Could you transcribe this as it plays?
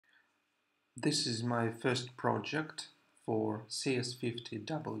This is my first project for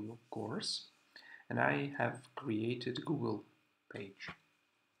CS50w course, and I have created a Google page.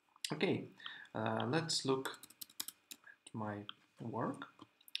 Okay, let's look at my work.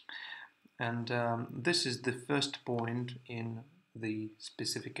 And this is the first point in the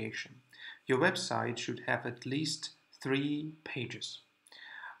specification. Your website should have at least 3 pages.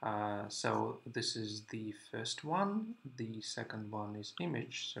 So this is the first one. The second one is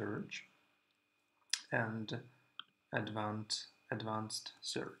image search and advanced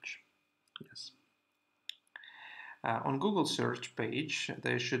search. Yes. On Google search page,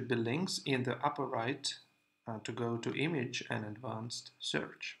 there should be links in the upper right to go to image and advanced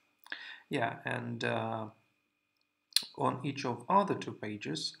search. Yeah, and on each of other 2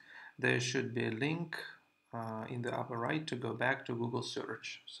 pages, there should be a link in the upper right to go back to Google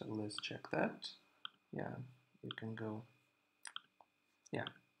search. So let's check that. Yeah, you can go. Yeah,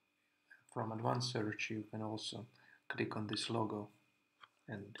 from advanced search, you can also click on this logo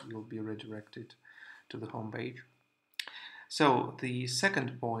and you'll be redirected to the home page. So the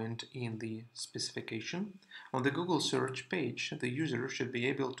second point in the specification, on the Google search page, the user should be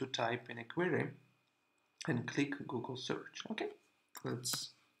able to type in a query and click Google search. Okay, let's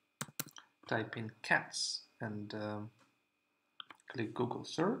type in cats and click Google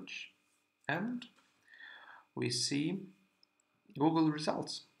search, and we see Google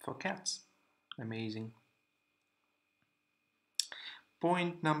results for cats. Amazing.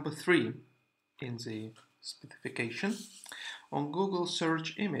 Point number 3 in the specification, on Google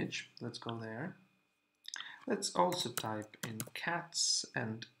search image, let's go there. Let's also type in cats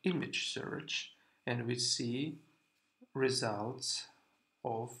and image search, and we see results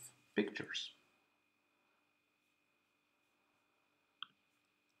of pictures.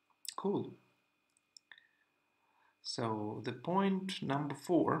 Cool. So the point number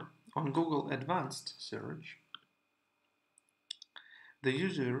 4, on Google advanced search, the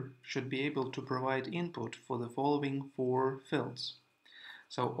user should be able to provide input for the following 4 fields.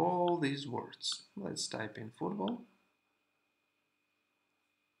 So all these words, let's type in football.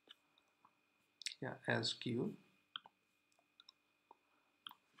 Yeah, SQ.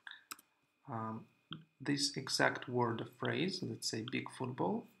 This exact word or phrase, let's say big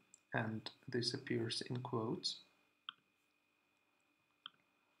football, and this appears in quotes.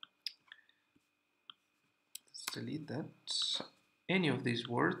 Let's delete that. Any of these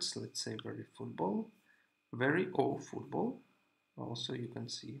words, let's say very football, very or football, also you can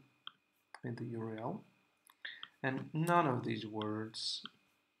see in the URL, and none of these words,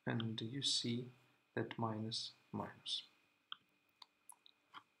 and you see that minus.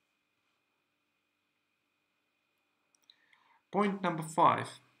 Point number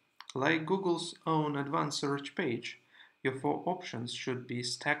 5, like Google's own advanced search page, your 4 options should be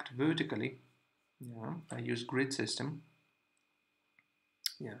stacked vertically. Yeah, I use grid system.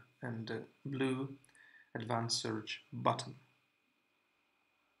 Yeah, and blue advanced search button.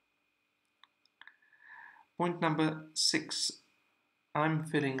 Point number 6, I'm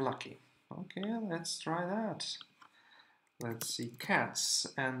feeling lucky. Okay, let's try that. Let's see cats,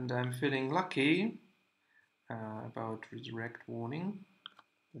 and I'm feeling lucky. About redirect warning.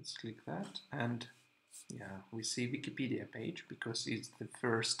 Let's click that, and yeah, we see Wikipedia page because it's the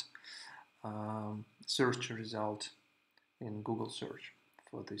first search result in Google search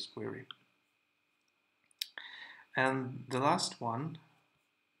for this query. And the last one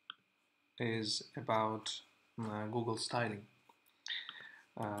is about Google styling.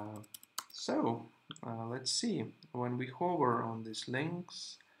 Let's see, when we hover on these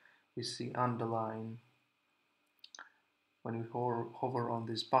links, we see underline. When we hover on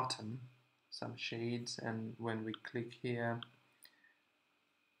this button, some shades, and when we click here,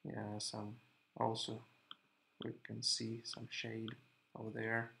 yeah, some also we can see some shade over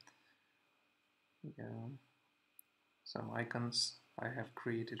there. Yeah, some icons. I have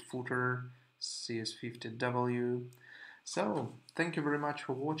created footer, CS50w. So thank you very much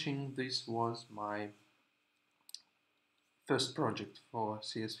for watching. This was my first project for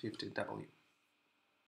CS50w.